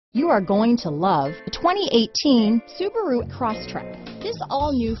You are going to love the 2018 Subaru Crosstrek. This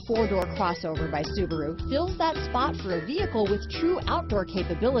all-new four-door crossover by Subaru fills that spot for a vehicle with true outdoor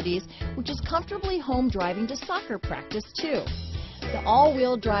capabilities, which is comfortably home driving to soccer practice too. The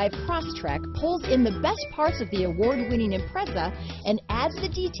all-wheel drive Crosstrek pulls in the best parts of the award-winning Impreza and adds the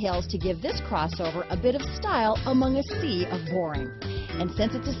details to give this crossover a bit of style among a sea of boring. And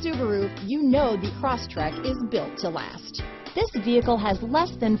since it's a Subaru, you know the Crosstrek is built to last. This vehicle has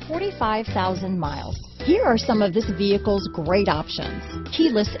less than 45,000 miles. Here are some of this vehicle's great options: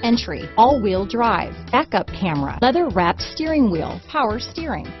 keyless entry, all-wheel drive, backup camera, leather-wrapped steering wheel, power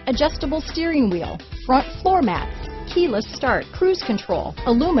steering, adjustable steering wheel, front floor mats, keyless start, cruise control,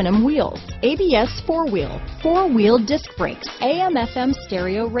 aluminum wheels, ABS four-wheel disc brakes, AM/FM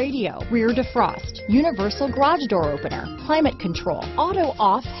stereo radio, rear defrost, universal garage door opener, climate control,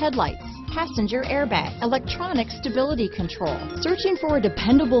 auto-off headlights, passenger airbag, electronic stability control. Searching for a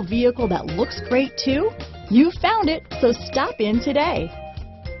dependable vehicle that looks great too? You found it, so stop in today.